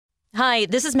Hi,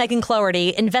 this is Megan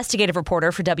Cloherty, investigative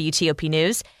reporter for WTOP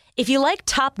News. If you like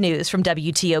top news from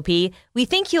WTOP, we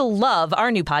think you'll love our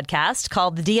new podcast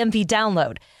called The DMV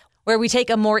Download, where we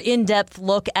take a more in-depth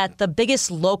look at the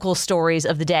biggest local stories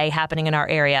of the day happening in our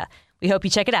area. We hope you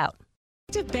check it out.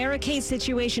 Barricade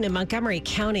situation in Montgomery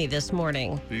County this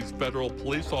morning. These federal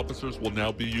police officers will now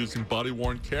be using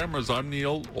body-worn cameras. I'm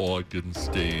Neil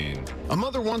Augenstein. A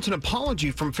mother wants an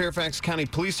apology from Fairfax County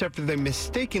Police after they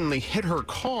mistakenly hit her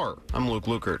car. I'm Luke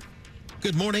Lukert.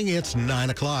 Good morning. It's 9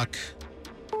 o'clock.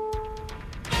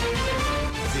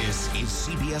 This is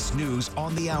CBS News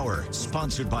on the Hour,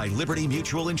 sponsored by Liberty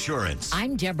Mutual Insurance.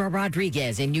 I'm Deborah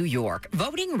Rodriguez in New York.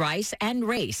 Voting rights and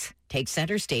race take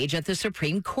center stage at the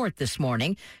Supreme Court this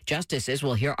morning. Justices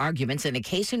will hear arguments in a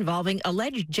case involving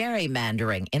alleged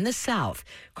gerrymandering in the South.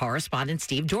 Correspondent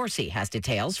Steve Dorsey has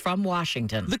details from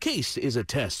Washington. The case is a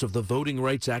test of the Voting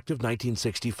Rights Act of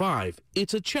 1965.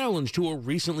 It's a challenge to a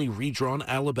recently redrawn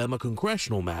Alabama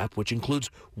congressional map, which includes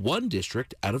one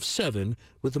district out of 7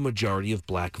 with a majority of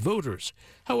black voters.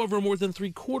 However, more than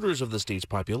 3/4 of the state's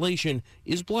population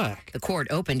is black. The court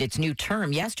opened its new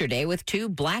term yesterday with 2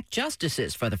 black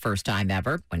justices for the first time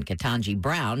ever when Ketanji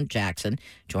Brown Jackson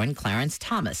joined Clarence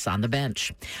Thomas on the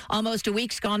bench. Almost a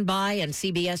week's gone by, and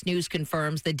CBS News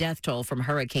confirms the death toll from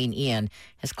Hurricane Ian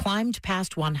has climbed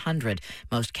past 100.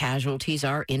 Most casualties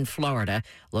are in Florida.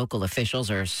 Local officials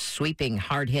are sweeping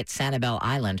hard-hit Sanibel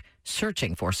Island,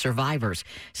 searching for survivors.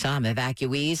 Some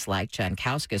evacuees, like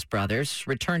Jankowskis brothers,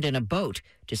 returned in a boat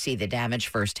to see the damage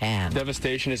firsthand.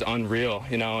 Devastation is unreal.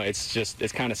 You know, it's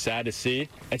kind of sad to see.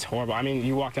 It's horrible. I mean,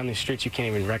 you walk down these streets, you can't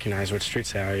even recognize what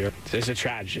streets they are. It's a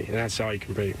tragedy, and that's all you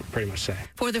can pretty much say.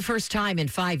 For the first time in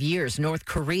 5 years, North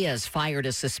Korea has fired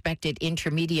a suspected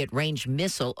intermediate-range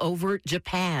missile over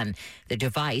Japan. The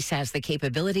device has the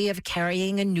capability of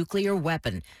carrying a nuclear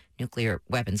weapon. Nuclear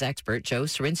weapons expert Joe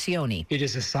Cirincione. It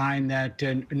is a sign that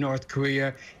North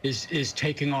Korea is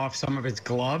taking off some of its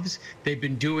gloves. They've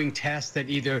been doing tests that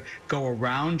either go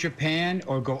around Japan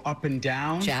or go up and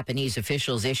down. Japanese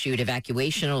officials issued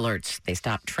evacuation alerts. They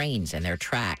stopped trains in their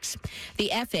tracks.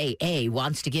 The FAA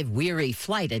wants to give weary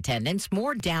flight attendants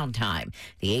more downtime.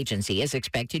 The agency is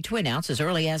expected to announce as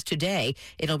early as today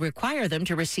it'll require them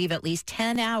to receive at least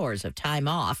 10 hours of time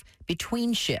off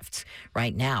between shifts.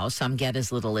 Right now, some get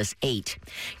as little as 8.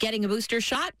 Getting a booster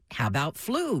shot? How about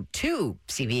flu, too?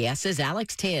 CBS's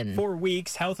Alex Tin. For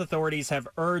weeks, health authorities have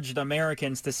urged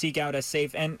Americans to seek out a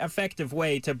safe and effective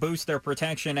way to boost their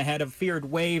protection ahead of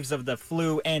feared waves of the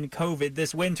flu and COVID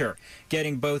this winter,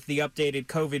 getting both the updated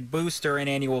COVID booster and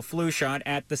annual flu shot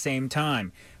at the same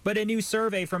time. But a new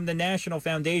survey from the National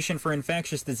Foundation for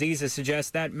Infectious Diseases suggests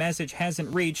that message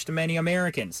hasn't reached many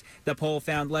Americans. The poll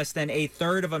found less than a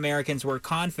third of Americans were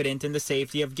confident in the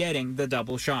safety of getting the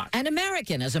double shot. An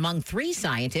American is among 3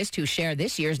 scientists who share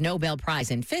this year's Nobel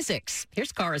Prize in Physics.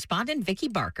 Here's correspondent Vicki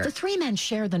Barker. The 3 men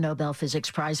share the Nobel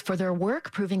Physics Prize for their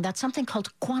work proving that something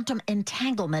called quantum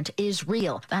entanglement is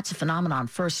real. That's a phenomenon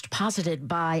first posited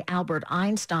by Albert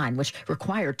Einstein, which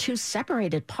required 2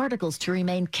 separated particles to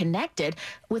remain connected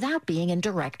without being in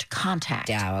direct contact.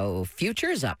 Dow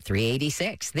futures up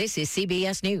 386. This is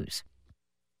CBS News.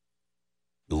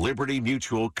 Liberty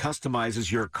Mutual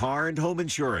customizes your car and home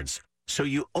insurance, so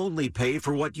you only pay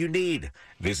for what you need.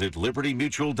 Visit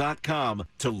libertymutual.com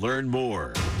to learn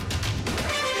more.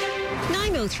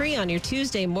 9:03 on your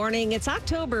Tuesday morning. It's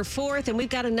October 4th, and we've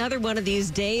got another one of these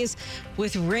days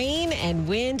with rain and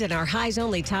wind, and our highs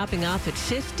only topping off at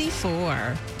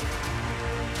 54.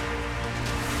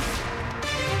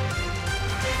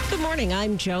 Good morning.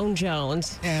 I'm Joan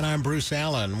Jones. And I'm Bruce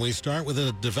Allen. We start with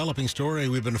a developing story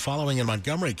we've been following in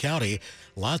Montgomery County.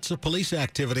 Lots of police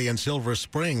activity in Silver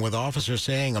Spring, with officers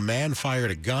saying a man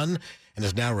fired a gun and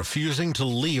is now refusing to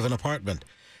leave an apartment.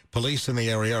 Police in the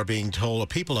area are being told,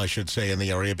 people I should say in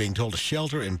the area, being told to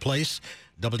shelter in place.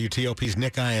 WTOP's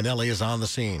Nick Iannelli is on the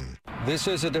scene. This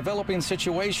is a developing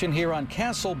situation here on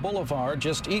Castle Boulevard,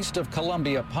 just east of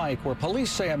Columbia Pike, where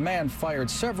police say a man fired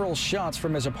several shots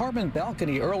from his apartment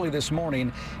balcony early this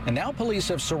morning, and now police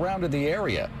have surrounded the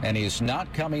area, and he's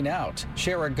not coming out.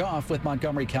 Shara Goff with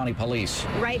Montgomery County Police.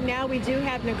 Right now, we do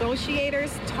have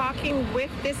negotiators talking with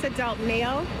this adult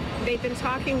male. They've been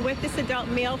talking with this adult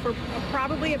male for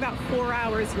probably about 4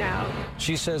 hours now.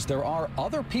 She says there are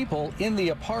other people in the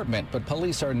apartment, but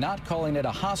police are not calling it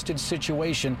a hostage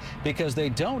situation because they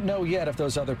don't know yet if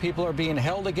those other people are being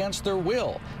held against their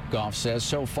will. Goff says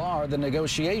so far the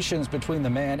negotiations between the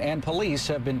man and police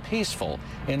have been peaceful.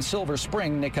 In Silver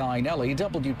Spring, Nick Iannelli,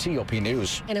 WTOP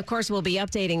News. And of course, we'll be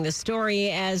updating the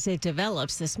story as it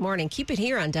develops this morning. Keep it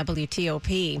here on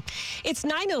WTOP. It's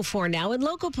 9:04 now, and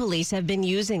local police have been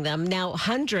using the them. Now,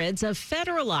 hundreds of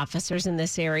federal officers in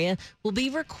this area will be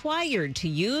required to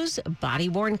use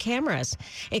body-worn cameras.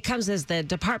 It comes as the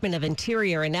Department of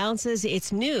Interior announces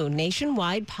its new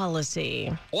nationwide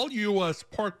policy. All U.S.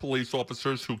 Park Police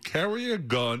officers who carry a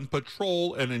gun,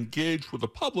 patrol, and engage with the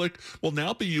public will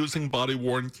now be using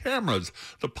body-worn cameras.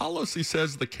 The policy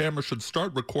says the camera should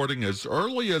start recording as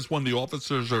early as when the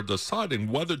officers are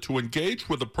deciding whether to engage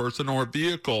with a person or a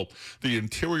vehicle. The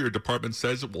Interior Department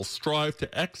says it will strive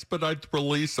to expedite the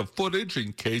release of footage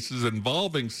in cases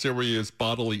involving serious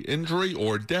bodily injury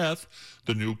or death.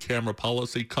 The new camera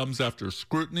policy comes after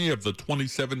scrutiny of the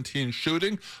 2017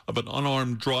 shooting of an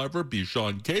unarmed driver,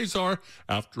 Bijan Gazar,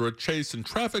 after a chase and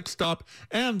traffic stop,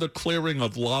 and the clearing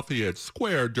of Lafayette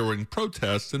Square during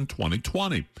protests in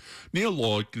 2020. Neil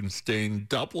Augenstein,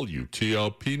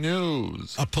 WTOP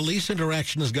News. A police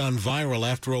interaction has gone viral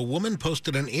after a woman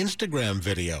posted an Instagram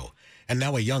video. And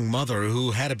now a young mother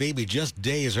who had a baby just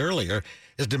days earlier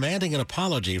is demanding an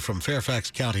apology from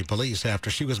Fairfax County Police after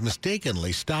she was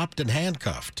mistakenly stopped and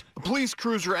handcuffed. A police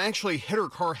cruiser actually hit her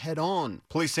car head-on.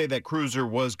 Police say that cruiser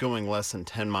was going less than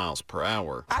 10 miles per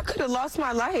hour. I could have lost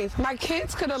my life. My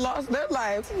kids could have lost their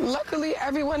lives. Luckily,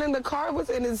 everyone in the car was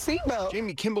in his seatbelt.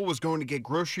 Jamie Kimball was going to get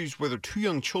groceries with her 2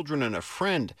 young children and a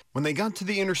friend. When they got to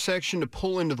the intersection to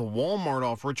pull into the Walmart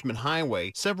off Richmond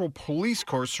Highway, several police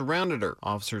cars surrounded her.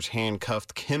 Officers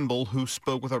handcuffed Kimball, who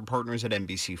spoke with our partners at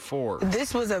NBC4.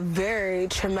 This was a very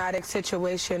traumatic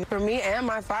situation for me and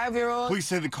my 5-year-old. Police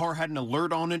say the car had an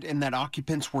alert on it and that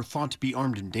occupants were thought to be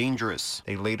armed and dangerous.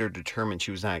 They later determined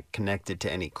she was not connected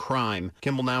to any crime.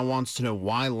 Kimball now wants to know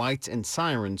why lights and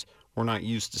sirens were not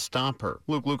used to stop her.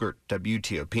 Luke Lukert,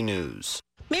 WTOP News.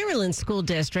 Maryland school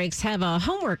districts have a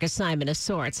homework assignment of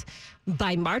sorts.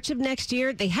 By March of next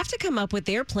year, they have to come up with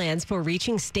their plans for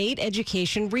reaching state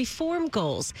education reform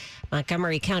goals.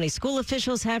 Montgomery County school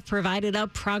officials have provided a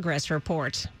progress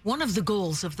report. One of the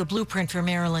goals of the Blueprint for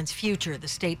Maryland's Future, the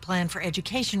state plan for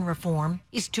education reform,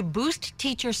 is to boost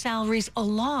teacher salaries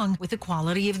along with the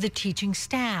quality of the teaching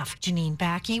staff. Janine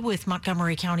Backey with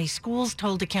Montgomery County Schools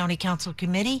told a county council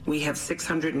committee, "We have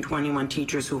 621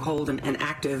 teachers who hold an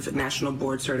active national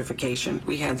board certification.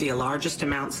 We have the largest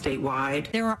amount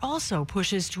statewide. There are also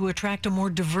pushes to attract a more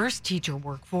diverse teacher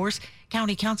workforce.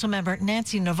 County Council member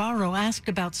Nancy Navarro asked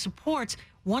about supports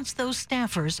once those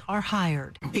staffers are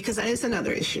hired. Because that is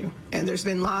another issue. And there's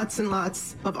been lots and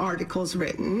lots of articles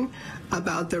written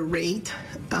about the rate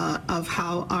of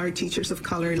how our teachers of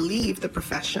color leave the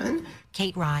profession.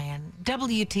 Kate Ryan,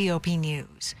 WTOP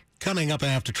News. Coming up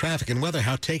after traffic and weather,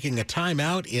 how taking a time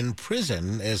out in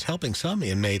prison is helping some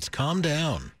inmates calm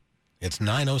down. It's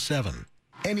 9:07.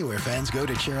 Anywhere fans go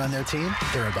to cheer on their team,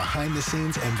 there are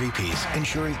behind-the-scenes MVPs,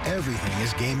 ensuring everything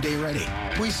is game day ready.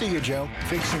 We see you, Joe,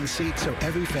 fixing seats so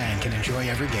every fan can enjoy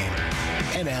every game.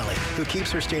 And Allie, who keeps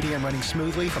her stadium running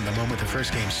smoothly from the moment the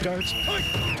first game starts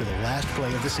to the last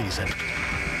play of the season.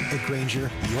 At Grainger,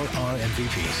 you're our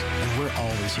MVPs, and we're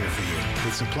always here for you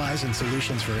with supplies and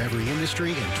solutions for every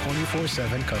industry and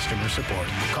 24/7 customer support.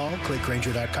 Call, click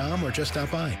Grainger.com, or just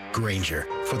stop by. Grainger,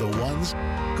 for the ones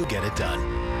who get it done.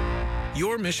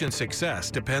 Your mission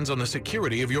success depends on the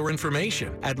security of your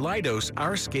information. At Leidos,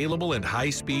 our scalable and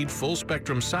high-speed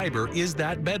full-spectrum cyber is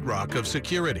that bedrock of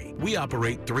security. We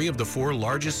operate 3 of the 4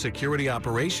 largest security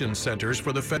operations centers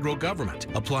for the federal government,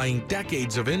 applying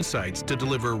decades of insights to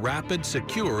deliver rapid,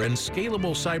 secure, and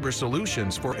scalable cyber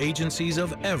solutions for agencies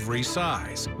of every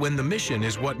size. When the mission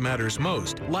is what matters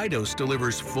most, Leidos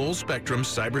delivers full-spectrum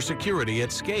cybersecurity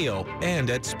at scale and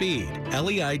at speed.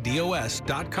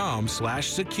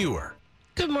 LEIDOS.com/secure.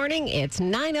 Good morning. It's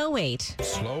 9:08.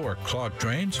 Slow or clogged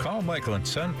drains? Call Michael &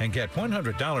 Son and get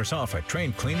 $100 off at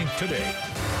drain cleaning today.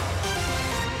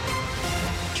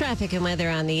 Traffic and weather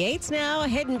on the 8s now.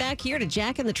 Heading back here to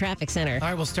Jack in the traffic center. All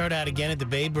right, we'll start out again at the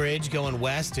Bay Bridge, going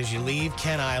west as you leave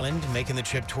Ken Island, making the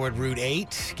trip toward Route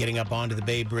 8, getting up onto the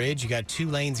Bay Bridge. You got 2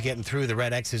 lanes getting through. The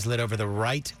red X is lit over the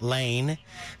right lane.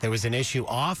 There was an issue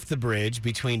off the bridge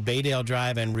between Baydale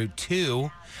Drive and Route 2,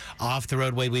 off the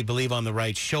roadway, we believe, on the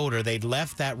right shoulder. They'd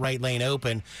left that right lane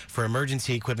open for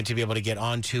emergency equipment to be able to get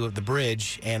onto the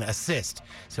bridge and assist.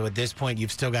 So at this point,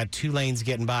 you've still got 2 lanes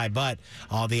getting by, but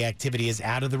all the activity is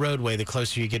out of the roadway the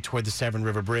closer you get toward the Severn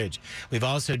River Bridge. We've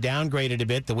also downgraded a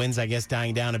bit. The wind's, I guess,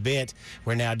 dying down a bit.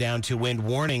 We're now down to wind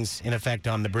warnings in effect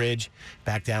on the bridge.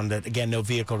 Back down to, again, no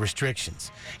vehicle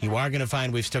restrictions. You are going to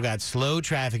find we've still got slow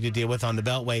traffic to deal with on the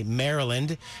Beltway,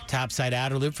 Maryland, topside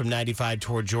outer loop from 95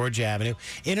 toward Georgia Avenue.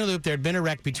 Inner loop, there had been a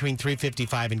wreck between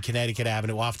 355 and Connecticut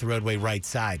Avenue off the roadway right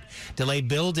side. Delayed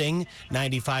building,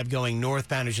 95 going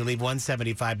northbound as you leave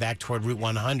 175 back toward Route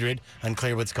 100.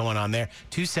 Unclear what's going on there.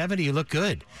 270, you look good.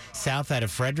 good. South out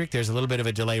of Frederick, there's a little bit of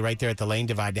a delay right there at the lane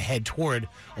divide to head toward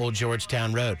Old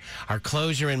Georgetown Road. Our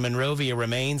closure in Monrovia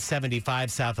remains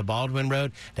 75 south of Baldwin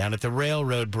Road. Down at the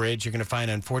Railroad Bridge, you're going to find,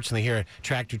 unfortunately, here a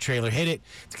tractor trailer hit it.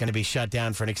 It's going to be shut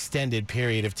down for an extended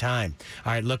period of time.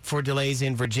 All right, look for delays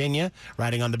in Virginia,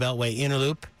 riding on the Beltway Inner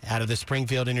Loop out of the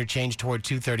Springfield interchange toward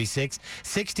 236.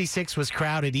 66 was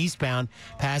crowded eastbound,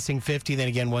 passing 50, then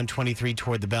again 123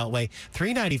 toward the Beltway.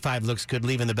 395 looks good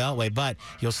leaving the Beltway, but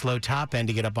you'll slow top end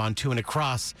to get up on 2 and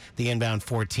across the inbound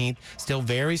 14th. Still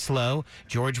very slow.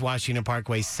 George Washington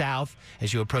Parkway south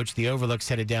as you approach the overlooks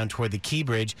headed down toward the Key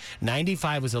Bridge.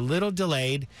 95 was a little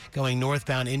delayed going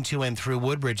northbound into and through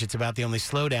Woodbridge. It's about the only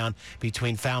slowdown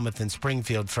between Falmouth and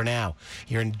Springfield for now.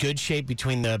 You're in good shape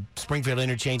between the Springfield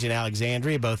interchange and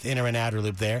Alexandria, both inner and outer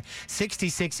loop there.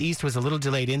 66 east was a little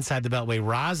delayed inside the Beltway.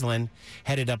 Roslyn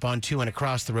headed up on 2 and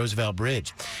across the Roosevelt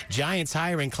Bridge. Giants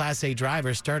hiring Class A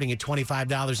drivers starting at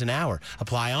 $25 an hour.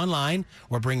 Apply online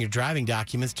or bring your driving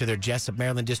documents to their Jessup,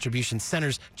 Maryland Distribution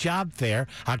Center's job fair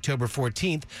October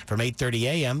 14th from 8:30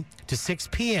 a.m. to 6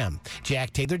 p.m.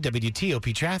 Jack Taylor,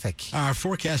 WTOP Traffic. Our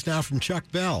forecast now from Chuck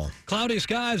Bell. Cloudy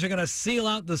skies are going to seal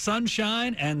out the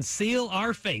sunshine and seal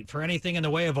our fate for anything in the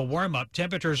way of a warm-up.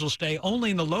 Temperatures will stay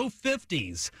only in the low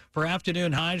 50s for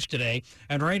afternoon highs today,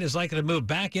 and rain is likely to move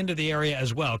back into the area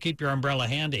as well. Keep your umbrella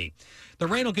handy. The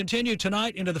rain will continue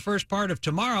tonight into the first part of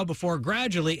tomorrow before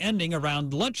gradually ending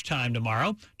around lunchtime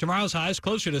tomorrow. Tomorrow's highs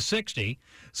closer to 60.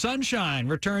 Sunshine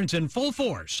returns in full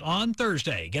force on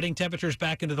Thursday, getting temperatures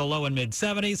back into the low and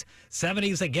mid-70s.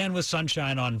 70s again with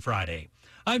sunshine on Friday.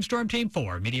 I'm Storm Team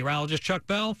 4 meteorologist Chuck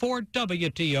Bell for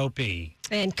WTOP.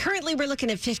 And currently we're looking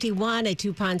at 51 at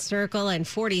DuPont Circle and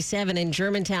 47 in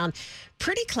Germantown.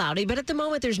 Pretty cloudy, but at the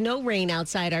moment there's no rain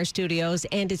outside our studios,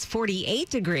 and it's 48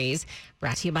 degrees.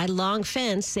 Brought to you by Long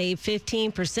Fence. Save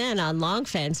 15% on Long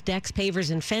Fence, decks,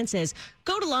 pavers, and fences.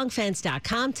 Go to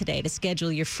longfence.com today to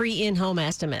schedule your free in-home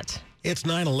estimate. It's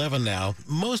 9/11 now.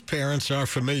 Most parents are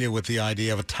familiar with the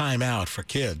idea of a timeout for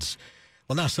kids.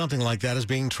 Well, now something like that is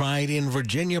being tried in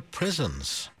Virginia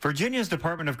prisons. Virginia's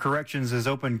Department of Corrections has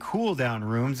opened cool-down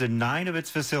rooms in 9 of its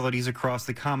facilities across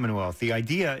the Commonwealth. The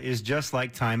idea is just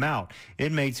like timeout.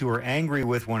 Inmates who are angry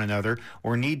with one another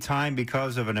or need time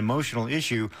because of an emotional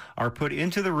issue are put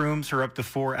into the rooms for up to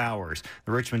 4 hours.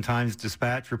 The Richmond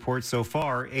Times-Dispatch reports so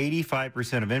far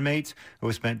 85% of inmates who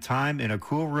have spent time in a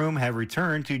cool room have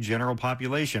returned to general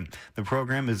population. The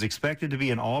program is expected to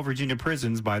be in all Virginia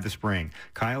prisons by the spring.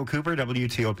 Kyle Cooper,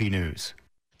 WTOP News.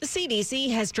 The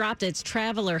CDC has dropped its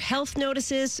traveler health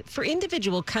notices for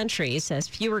individual countries as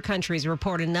fewer countries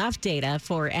report enough data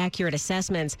for accurate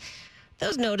assessments.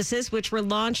 Those notices, which were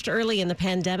launched early in the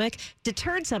pandemic,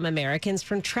 deterred some Americans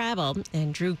from travel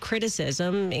and drew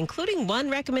criticism, including one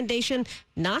recommendation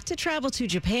not to travel to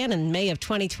Japan in May of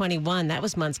 2021. That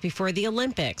was months before the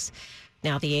Olympics.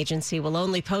 Now the agency will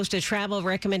only post a travel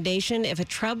recommendation if a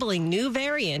troubling new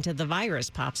variant of the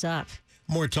virus pops up.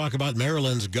 More talk about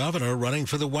Maryland's governor running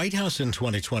for the White House in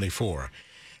 2024.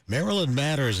 Maryland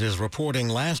Matters is reporting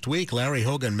last week Larry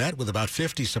Hogan met with about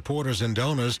 50 supporters and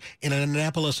donors in an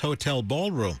Annapolis hotel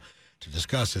ballroom to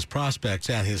discuss his prospects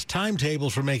and his timetable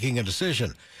for making a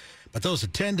decision. But those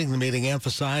attending the meeting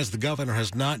emphasized the governor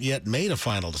has not yet made a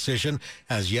final decision,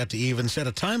 has yet to even set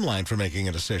a timeline for making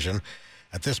a decision.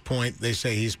 At this point, they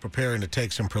say he's preparing to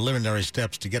take some preliminary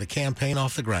steps to get a campaign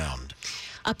off the ground.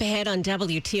 Up ahead on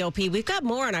WTOP, we've got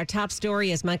more on our top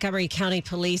story as Montgomery County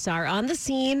Police are on the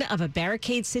scene of a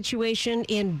barricade situation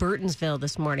in Burtonsville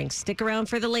this morning. Stick around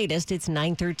for the latest. It's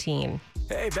 9:13.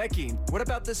 Hey, Becky, what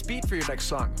about this beat for your next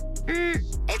song?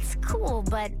 It's cool,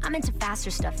 but I'm into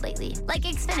faster stuff lately. Like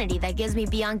Xfinity that gives me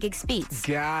beyond gig speeds.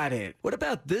 Got it. What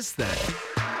about this then?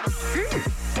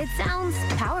 It sounds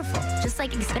powerful, just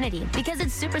like Xfinity. Because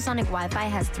its supersonic Wi-Fi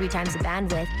has 3 times the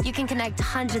bandwidth, you can connect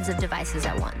hundreds of devices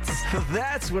at once.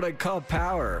 That's what I call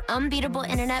power. Unbeatable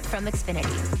internet from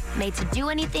Xfinity. Made to do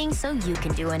anything so you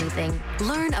can do anything.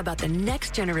 Learn about the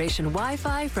next generation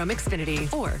Wi-Fi from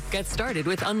Xfinity. Or get started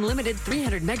with unlimited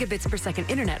 300 megabits per second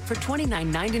internet for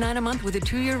 $29.99 a month with a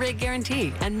 2-year rate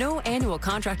guarantee and no annual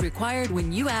contract required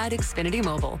when you add Xfinity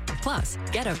Mobile. Plus,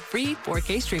 get a free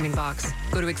 4K streaming box.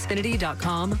 Go to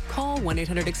Xfinity.com, call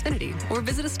 1-800-XFINITY, or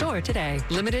visit a store today.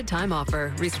 Limited time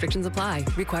offer. Restrictions apply.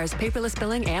 Requires paperless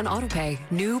billing and autopay.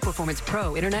 New Performance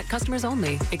Pro internet customers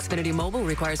only. Xfinity Mobile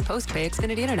requires post-pay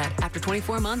Xfinity internet. After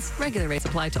 24 months, regular rates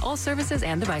apply to all services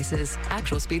and devices.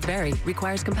 Actual speeds vary.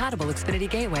 Requires compatible Xfinity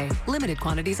gateway. Limited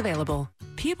quantities available.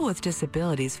 People with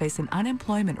disabilities face an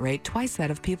unemployment rate twice that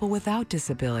of people without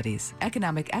disabilities.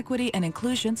 Economic equity and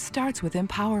inclusion starts with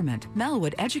empowerment.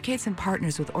 Melwood educates and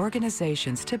partners with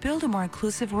organizations to build a more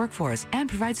inclusive workforce and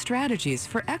provide strategies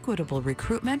for equitable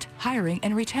recruitment, hiring,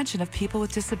 and retention of people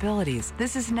with disabilities.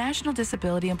 This is National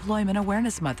Disability Employment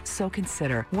Awareness Month, so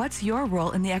consider, what's your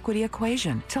role in the equity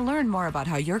equation? To learn more about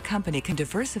how your company can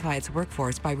diversify its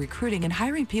workforce by recruiting and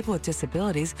hiring people with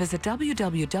disabilities, visit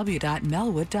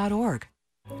www.melwood.org.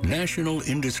 National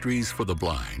Industries for the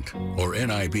Blind, or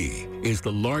NIB, is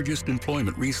the largest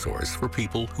employment resource for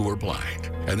people who are blind.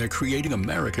 And they're creating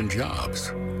American jobs,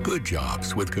 good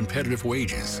jobs with competitive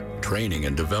wages, training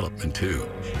and development too.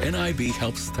 NIB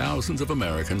helps thousands of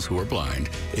Americans who are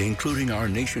blind, including our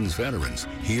nation's veterans,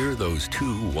 hear those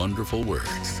two wonderful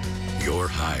words: you're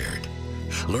hired.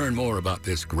 Learn more about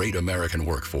this great American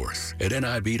workforce at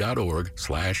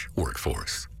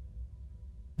nib.org/workforce.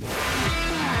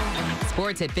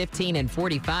 Sports at 15 and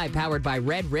 45, powered by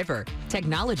Red River.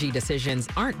 Technology decisions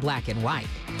aren't black and white.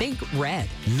 Think red.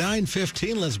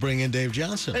 9:15, let's bring in Dave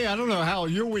Johnson. Hey, I don't know how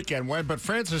your weekend went, but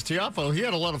Francis Tiafoe, he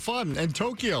had a lot of fun in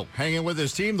Tokyo, hanging with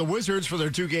his team, the Wizards, for their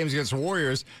 2 games against the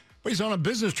Warriors. But he's on a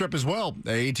business trip as well.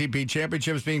 The ATP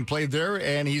Championship's being played there,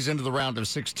 and he's into the round of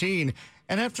 16.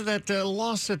 And after that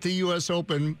loss at the U.S.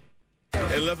 Open,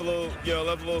 it left a little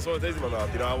sore taste in my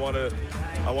mouth. I wanted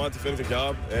to finish the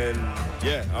job, and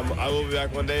I will be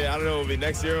back one day. I don't know if it'll be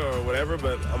next year or whatever,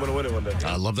 but I'm gonna win it one day.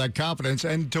 I love that confidence,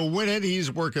 and to win it,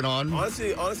 he's working on.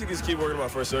 Honestly, just keep working on my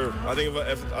first serve. I think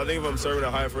if I'm serving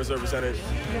a higher first serve percentage,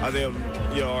 I think I'm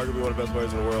arguably one of the best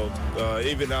players in the world,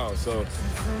 even now. So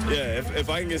if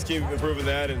I can just keep improving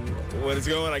that, and when it's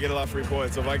going, I get a lot of free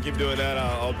points. So if I keep doing that,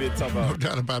 I'll be a tough out. No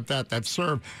doubt about that. That's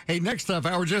serve. Hey, next half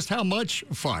hour, just how much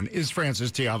fun is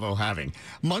Francis Tiafoe having?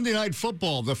 Monday Night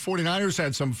Football, the 49ers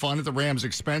had some fun at the Rams'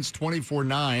 expense,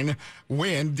 24-9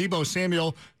 win. Deebo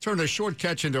Samuel turned a short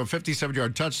catch into a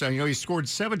 57-yard touchdown. He scored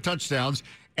 7 touchdowns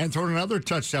and thrown another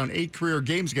touchdown, 8 career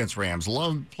games against Rams.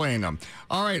 Love playing them.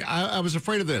 All right, I was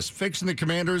afraid of this. Fixing the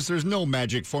Commanders, there's no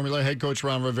magic formula. Head coach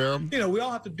Ron Rivera. We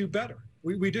all have to do better.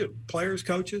 We do. Players,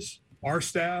 coaches, our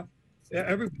staff,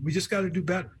 we just got to do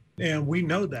better. And we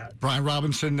know that. Brian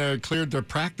Robinson cleared their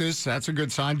practice. That's a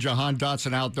good sign. Jahan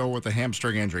Dotson out, though, with a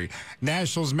hamstring injury.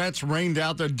 Nationals Mets rained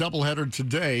out their doubleheader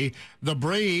today. The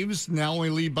Braves now only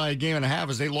lead by a game and a half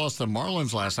as they lost the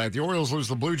Marlins last night. The Orioles lose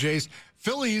the Blue Jays.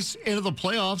 Phillies into the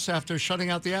playoffs after shutting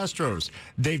out the Astros.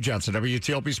 Dave Johnson,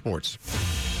 WTOP Sports.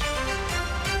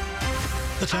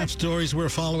 The top stories we're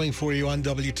following for you on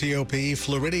WTOP.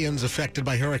 Floridians affected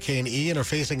by Hurricane Ian are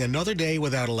facing another day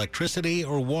without electricity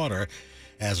or water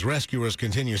as rescuers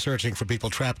continue searching for people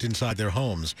trapped inside their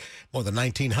homes. More than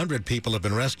 1,900 people have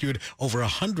been rescued. Over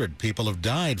 100 people have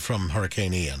died from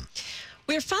Hurricane Ian.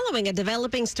 We're following a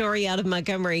developing story out of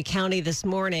Montgomery County this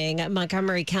morning.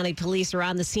 Montgomery County police are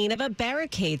on the scene of a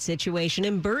barricade situation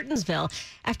in Burtonsville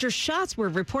after shots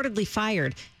were reportedly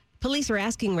fired. Police are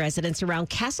asking residents around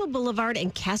Castle Boulevard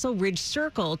and Castle Ridge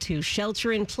Circle to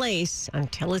shelter in place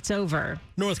until it's over.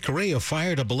 North Korea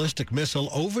fired a ballistic missile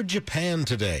over Japan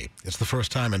today. It's the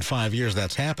first time in 5 years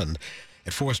that's happened.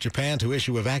 It forced Japan to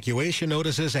issue evacuation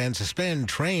notices and suspend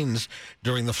trains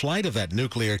during the flight of that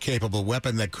nuclear-capable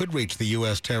weapon that could reach the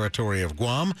U.S. territory of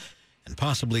Guam and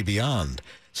possibly beyond.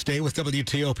 Stay with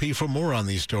WTOP for more on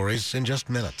these stories in just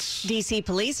minutes. D.C.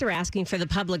 police are asking for the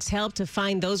public's help to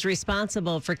find those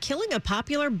responsible for killing a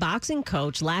popular boxing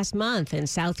coach last month in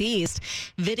Southeast.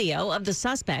 Video of the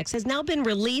suspects has now been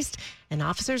released, and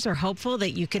officers are hopeful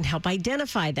that you can help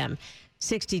identify them.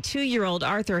 62-year-old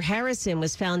Arthur Harrison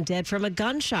was found dead from a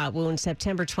gunshot wound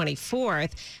September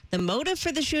 24th. The motive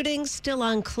for the shooting still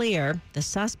unclear. The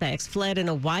suspects fled in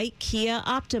a white Kia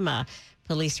Optima.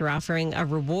 Police are offering a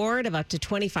reward of up to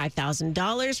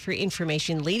 $25,000 for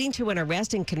information leading to an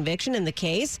arrest and conviction in the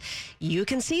case. You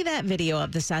can see that video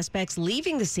of the suspects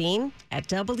leaving the scene at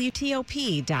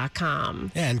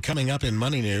WTOP.com. And coming up in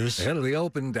Money News. Into the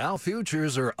open, Dow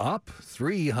futures are up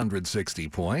 360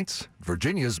 points.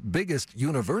 Virginia's biggest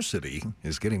university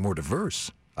is getting more diverse.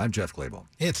 I'm Jeff Clable.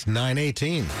 It's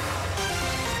 9:18.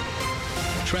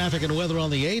 Traffic and weather on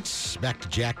the 8s. Back to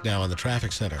Jack now in the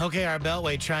traffic center. Okay, our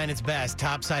Beltway trying its best.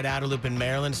 Topside outer loop in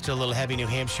Maryland, still a little heavy. New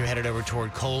Hampshire headed over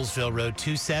toward Colesville Road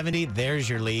 270. There's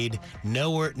your lead.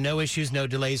 No issues, no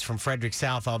delays from Frederick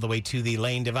South all the way to the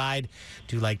lane divide.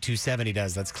 Do like 270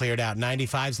 does. That's cleared out.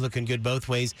 95's looking good both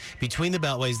ways. Between the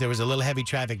Beltways, there was a little heavy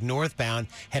traffic northbound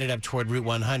headed up toward Route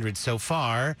 100. So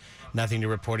far, nothing to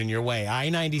report in your way.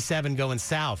 I-97 going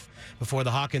south before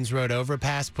the Hawkins Road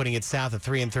overpass, putting it south of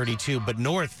 3 and 32, but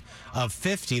north of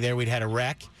 50, there we'd had a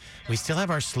wreck. We still have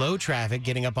our slow traffic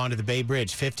getting up onto the Bay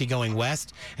Bridge, 50 going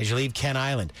west as you leave Kent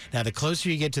Island. Now, the closer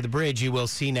you get to the bridge, you will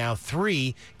see now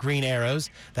 3 green arrows.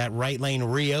 That right lane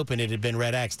reopened. It had been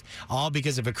red X'd, all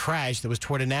because of a crash that was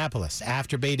toward Annapolis.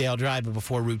 After Baydale Drive, but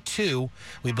before Route 2,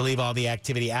 we believe all the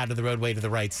activity out of the roadway to the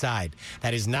right side.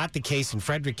 That is not the case in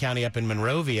Frederick County up in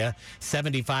Monrovia.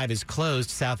 75 is closed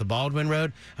south of Baldwin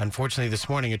Road. Unfortunately, this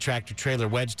morning, a tractor-trailer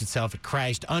wedged itself. It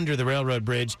crashed under the railroad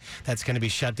bridge. That's going to be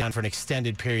shut down for an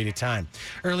extended period of time.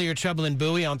 Earlier trouble in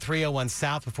Bowie on 301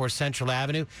 South before Central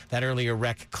Avenue. That earlier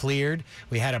wreck cleared.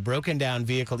 We had a broken down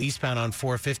vehicle eastbound on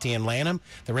 450 in Lanham.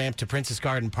 The ramp to Princess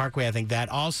Garden Parkway, I think that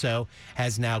also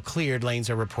has now cleared. Lanes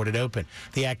are reported open.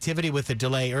 The activity with the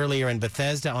delay earlier in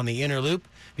Bethesda on the inner loop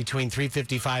between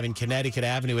 355 and Connecticut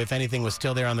Avenue, if anything was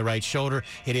still there on the right shoulder,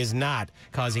 it is not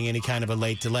causing any kind of a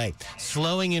late delay.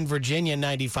 Slowing in Virginia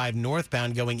 95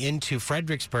 northbound going into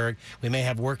Fredericksburg. We may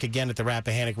have work again at the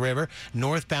Rappahannock River.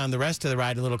 Northbound, the rest of the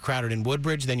ride a little crowded in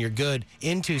Woodbridge. Then you're good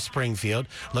into Springfield.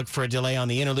 Look for a delay on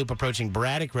the inner loop approaching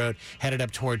Braddock Road, headed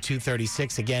up toward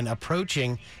 236. Again,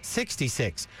 approaching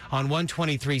 66. On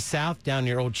 123 South, down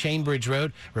near Old Chainbridge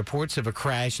Road, reports of a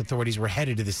crash. Authorities were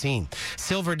headed to the scene.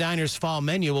 Silver Diner's fall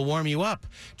menu will warm you up.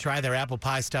 Try their apple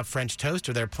pie stuffed French toast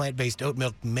or their plant-based oat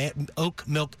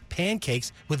milk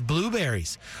pancakes with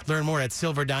blueberries. Learn more at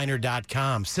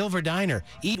silverdiner.com. Silver Diner.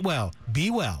 Eat well.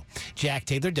 Be well. Jack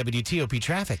Taylor, WTOP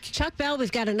Traffic. Chuck Bell,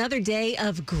 we've got another day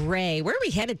of gray. Where are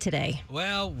we headed today?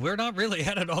 Well, we're not really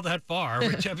headed all that far.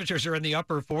 Temperatures are in the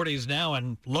upper 40s now,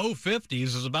 and low 50s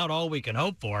is about all we can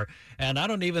hope for. And I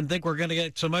don't even think we're going to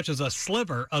get so much as a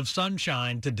sliver of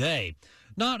sunshine today.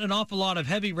 Not an awful lot of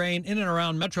heavy rain in and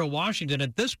around Metro Washington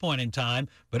at this point in time,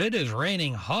 but it is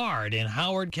raining hard in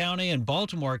Howard County and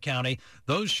Baltimore County.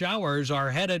 Those showers are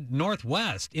headed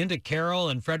northwest into Carroll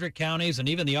and Frederick counties and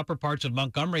even the upper parts of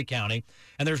Montgomery County.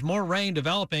 And there's more rain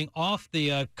developing off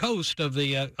the coast of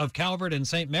Calvert and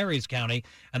St. Mary's County,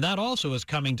 and that also is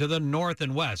coming to the north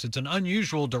and west. It's an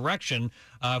unusual direction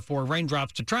for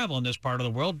raindrops to travel in this part of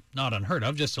the world. Not unheard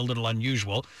of, just a little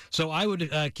unusual. So I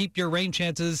would keep your rain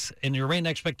chances and your rain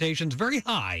expectations very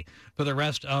high for the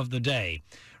rest of the day.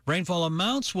 Rainfall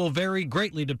amounts will vary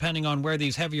greatly depending on where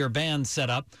these heavier bands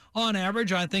set up. On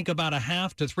average, I think about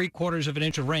 1/2 to 3/4 of an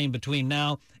inch of rain between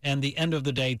now and the end of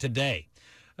the day today.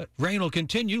 Rain will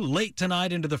continue late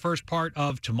tonight into the first part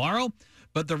of tomorrow,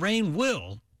 but the rain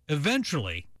will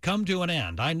eventually come to an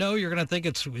end. I know you're going to think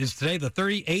is today the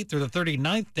 38th or the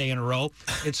 39th day in a row.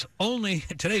 Today's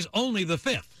only the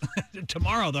 5th.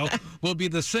 Tomorrow, though, will be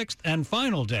the 6th and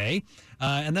final day.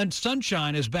 And then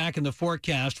sunshine is back in the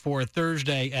forecast for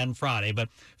Thursday and Friday. But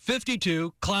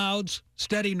 52, clouds,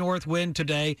 steady north wind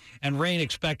today, and rain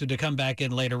expected to come back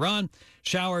in later on.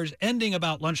 Showers ending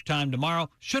about lunchtime tomorrow.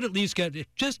 Should at least get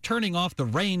just turning off the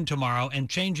rain tomorrow and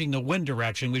changing the wind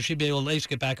direction. We should be able to at least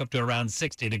get back up to around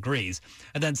 60 degrees.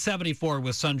 And then 74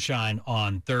 with sunshine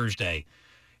on Thursday.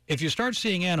 If you start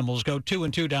seeing animals go 2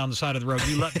 and 2 down the side of the road,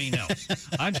 you let me know.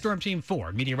 I'm Storm Team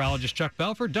 4, meteorologist Chuck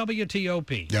Belford,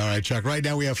 WTOP. All right, Chuck. Right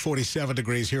now we have 47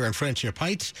 degrees here in Friendship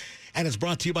Heights, and it's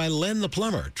brought to you by Len the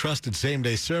Plumber. Trusted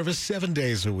same-day service 7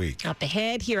 days a week. Up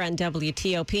ahead here on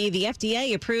WTOP, the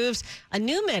FDA approves a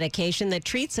new medication that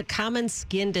treats a common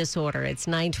skin disorder. It's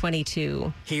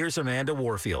 9:22. Here's Amanda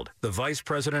Warfield, the Vice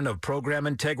President of Program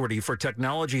Integrity for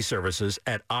Technology Services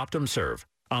at OptumServe.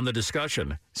 On the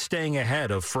discussion, staying ahead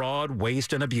of fraud,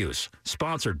 waste, and abuse,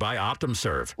 sponsored by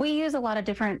OptumServe. We use a lot of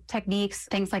different techniques,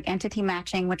 things like entity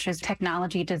matching, which is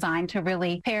technology designed to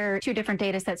really pair 2 different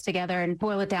data sets together and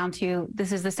boil it down to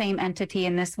this is the same entity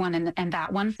in this one and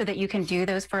that one, so that you can do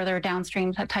those further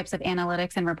downstream types of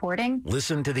analytics and reporting.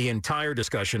 Listen to the entire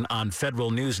discussion on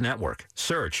Federal News Network.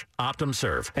 Search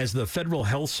OptumServe. As the federal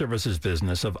health services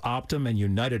business of Optum and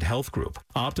United Health Group,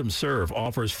 OptumServe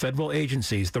offers federal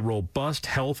agencies the robust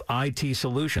health IT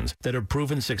solutions that have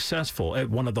proven successful at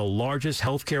one of the largest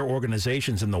healthcare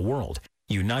organizations in the world,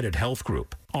 United Health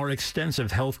Group. Our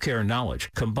extensive healthcare knowledge,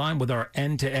 combined with our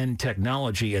end-to-end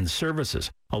technology and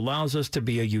services, allows us to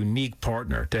be a unique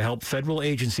partner to help federal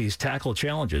agencies tackle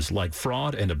challenges like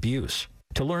fraud and abuse.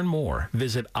 To learn more,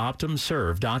 visit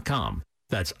OptumServe.com.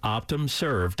 That's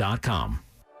OptumServe.com.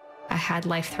 I had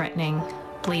life-threatening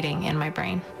bleeding in my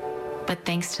brain. But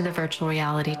thanks to the virtual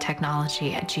reality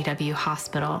technology at GW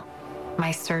Hospital,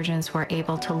 my surgeons were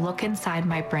able to look inside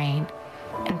my brain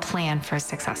and plan for a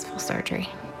successful surgery.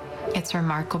 It's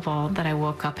remarkable that I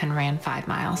woke up and ran 5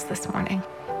 miles this morning.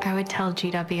 I would tell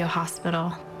GW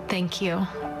Hospital, thank you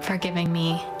for giving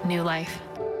me new life.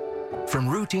 From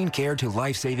routine care to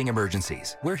life-saving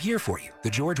emergencies, we're here for you.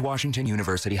 The George Washington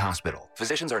University Hospital.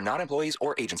 Physicians are not employees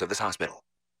or agents of this hospital.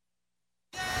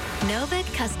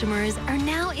 Novec customers are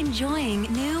now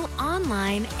enjoying new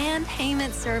online and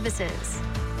payment services.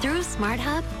 Through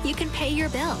SmartHub, you can pay your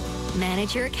bill,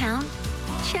 manage your account,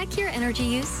 check your energy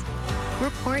use,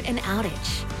 report an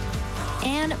outage,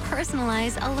 and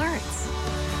personalize alerts.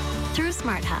 Through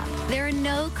SmartHub, there are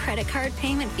no credit card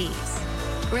payment fees.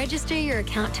 Register your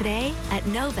account today at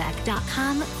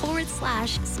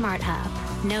novec.com/SmartHub.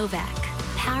 Novec,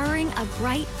 powering a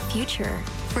bright future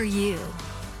for you.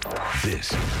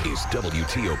 This is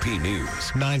WTOP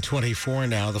News. 9:24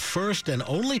 now. The first and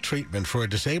only treatment for a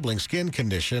disabling skin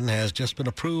condition has just been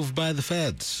approved by the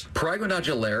feds. Prurigo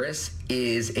nodularis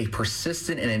is a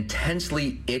persistent and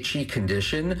intensely itchy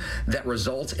condition that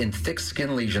results in thick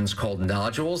skin lesions called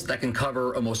nodules that can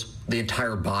cover almost the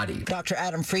entire body. Dr.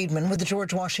 Adam Friedman with the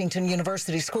George Washington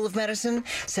University School of Medicine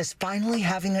says finally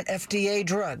having an FDA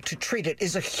drug to treat it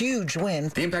is a huge win.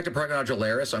 The impact of prurigo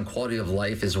nodularis on quality of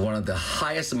life is one of the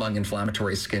highest among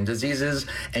inflammatory skin diseases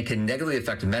and can negatively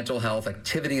affect mental health,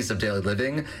 activities of daily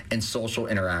living, and social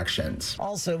interactions.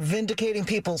 Also vindicating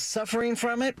people suffering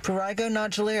from it, prurigo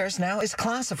nodularis now is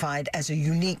classified as a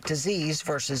unique disease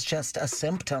versus just a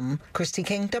symptom. Christy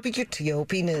King,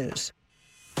 WTOP News.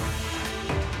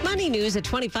 Money news at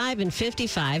 25 and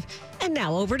 55. And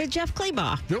now over to Jeff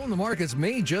Claybaugh. Joe, the markets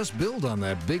may just build on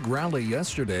that big rally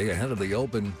yesterday ahead of the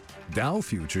open. Dow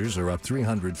futures are up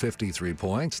 353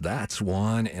 points. That's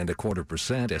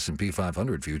 1.25%. S&P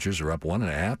 500 futures are up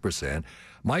 1.5%.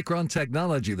 Micron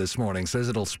Technology this morning says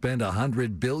it'll spend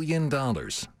 $100 billion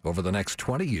over the next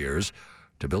 20 years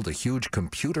to build a huge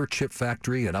computer chip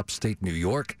factory in upstate New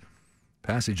York.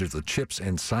 Passage of the CHIPS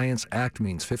and Science Act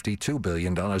means $52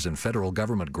 billion in federal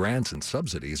government grants and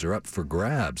subsidies are up for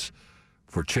grabs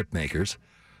for chip makers.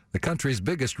 The country's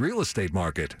biggest real estate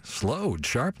market slowed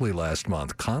sharply last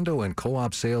month. Condo and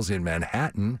co-op sales in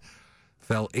Manhattan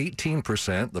fell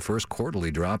 18%, the first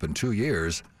quarterly drop in 2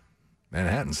 years.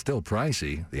 Manhattan's still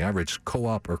pricey. The average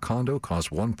co-op or condo costs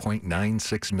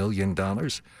 $1.96 million.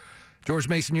 George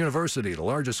Mason University, the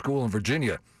largest school in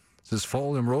Virginia, says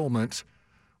fall enrollment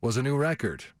was a new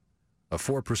record. A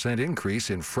 4% increase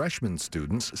in freshman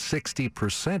students,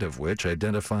 60% of which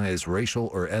identify as racial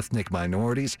or ethnic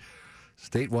minorities.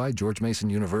 Statewide, George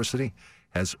Mason University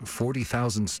has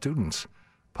 40,000 students.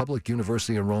 Public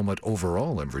university enrollment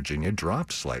overall in Virginia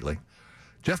dropped slightly.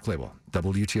 Jeff Claybaugh,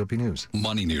 WTOP News.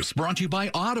 Money News brought to you by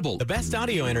Audible. The best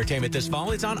audio entertainment this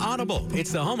fall is on Audible.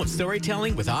 It's the home of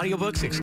storytelling with audiobooks